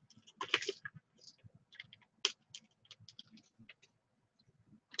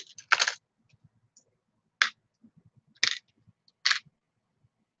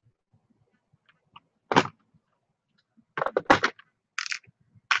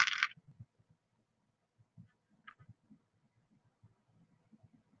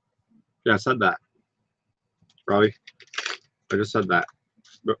 Yeah, I said that. Robbie, I just said that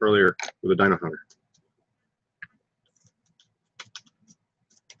earlier with the Dino Hunter.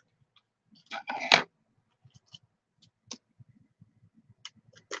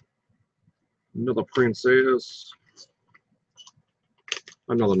 Another princess.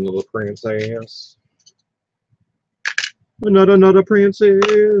 Another princess. Another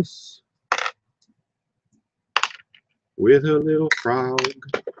princess. With her little frog.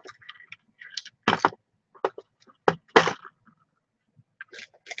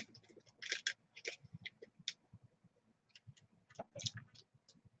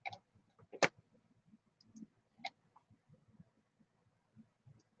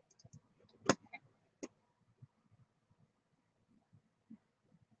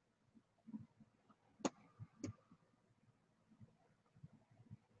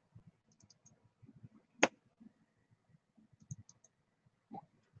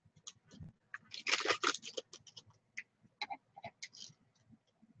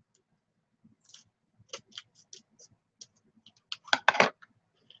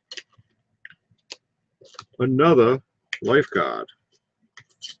 Another lifeguard.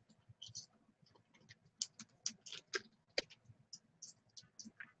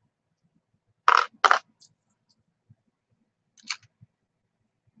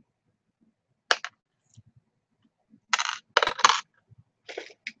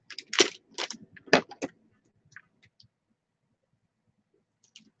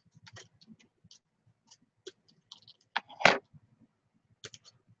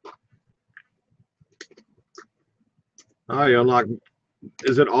 Oh, you unlock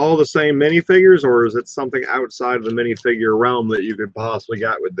is it all the same minifigures, or is it something outside of the minifigure realm that you could possibly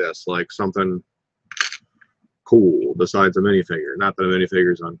get with this, like something cool besides a minifigure? Not that a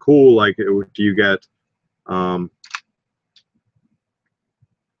minifigure is uncool. Like, do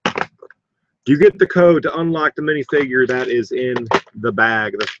you get the code to unlock the minifigure that is in the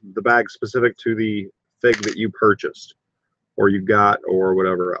bag, the bag specific to the fig that you purchased, or you got, or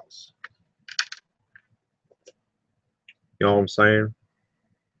whatever else? You know what I'm saying?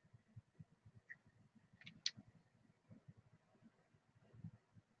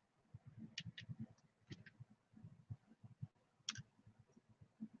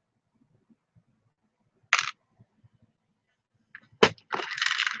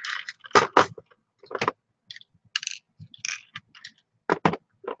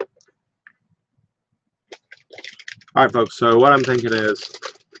 All right, folks, so what I'm thinking is,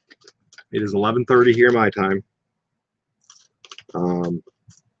 it is 11:30 here my time. I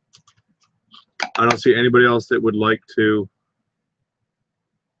don't see anybody else that would like to.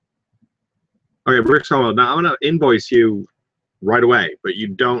 Okay, Rick's talking about, now I'm going to invoice you right away, but you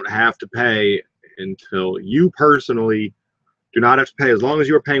don't have to pay until you personally do not have to pay, as long as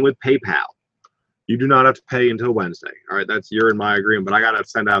you're paying with PayPal. You do not have to pay until Wednesday. All right, that's your and my agreement, but I got to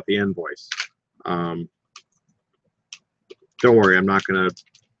send out the invoice. Don't worry, I'm not going to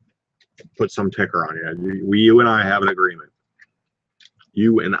put some ticker on you. You and I have an agreement.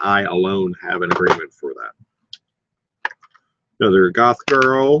 You and I alone have an agreement for that. Another goth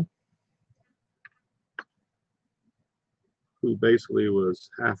girl who basically was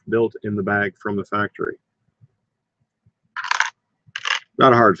half built in the bag from the factory.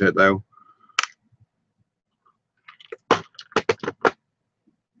 Not a hard fit, though.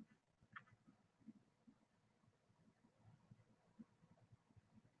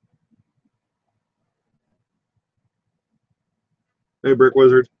 Hey, Brick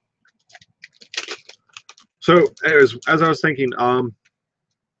Wizard. So, anyways, as I was thinking, I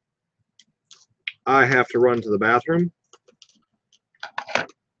have to run to the bathroom.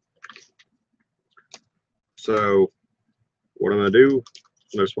 So, what I'm going to do,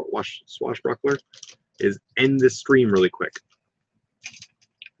 there's swashbuckler, is end this stream really quick.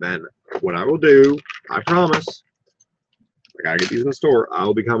 Then, what I will do, I promise, I got to get these in the store,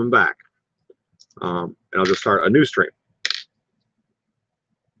 I'll be coming back. And I'll just start a new stream.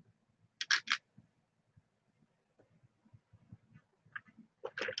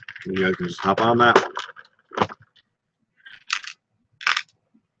 You guys can just hop on that one.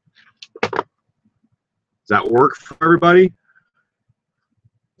 Does that work for everybody?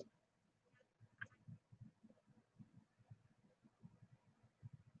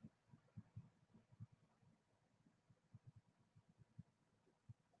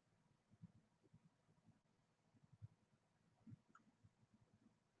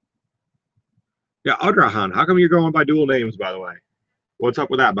 Yeah, Adrahan, how come you're going by dual names, by the way? What's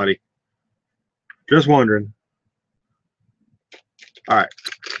up with that, buddy? Just wondering. All right.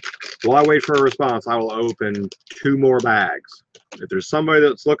 While I wait for a response, I will open 2 more bags. If there's somebody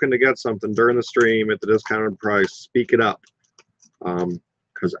that's looking to get something during the stream at the discounted price, speak it up.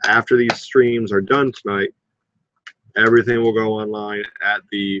 Because after these streams are done tonight, everything will go online at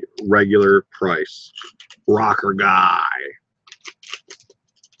the regular price. Rocker guy.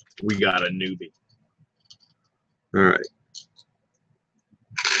 We got a newbie. All right.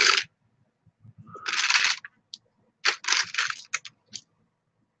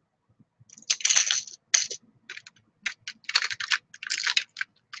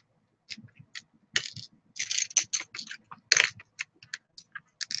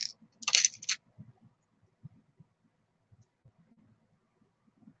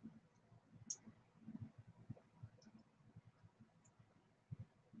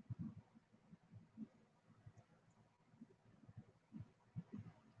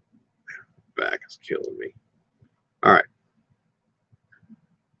 Back is killing me. All right.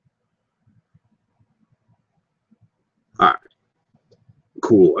 All right.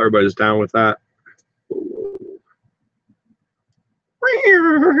 Cool. Everybody's down with that.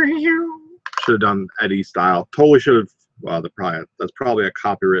 Should have done Eddie style. Totally should have. Well, that's probably a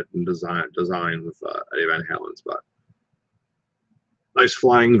copywritten design with Eddie Van Halen's, but nice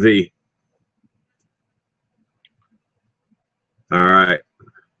flying V. All right.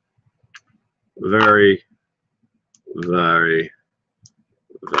 Very, very,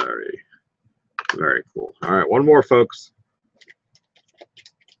 very, very cool. All right, one more, folks.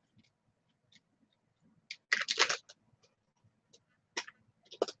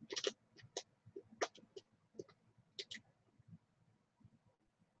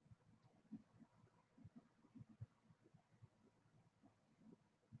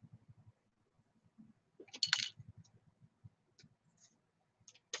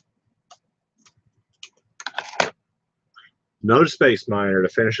 Another space miner to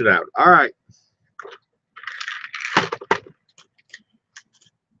finish it out. All right.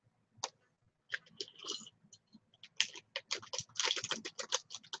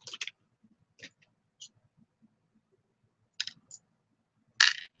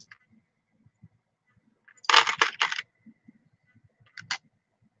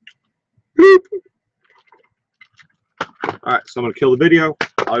 All right, so I'm going to kill the video.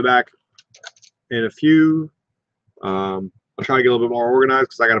 I'll be back in a few. I'll try to get a little bit more organized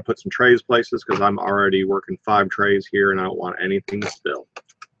because I got to put some trays places because I'm already working 5 trays here and I don't want anything to spill.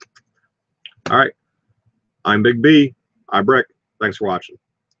 All right, I'm Big B. I'm Brick. Thanks for watching.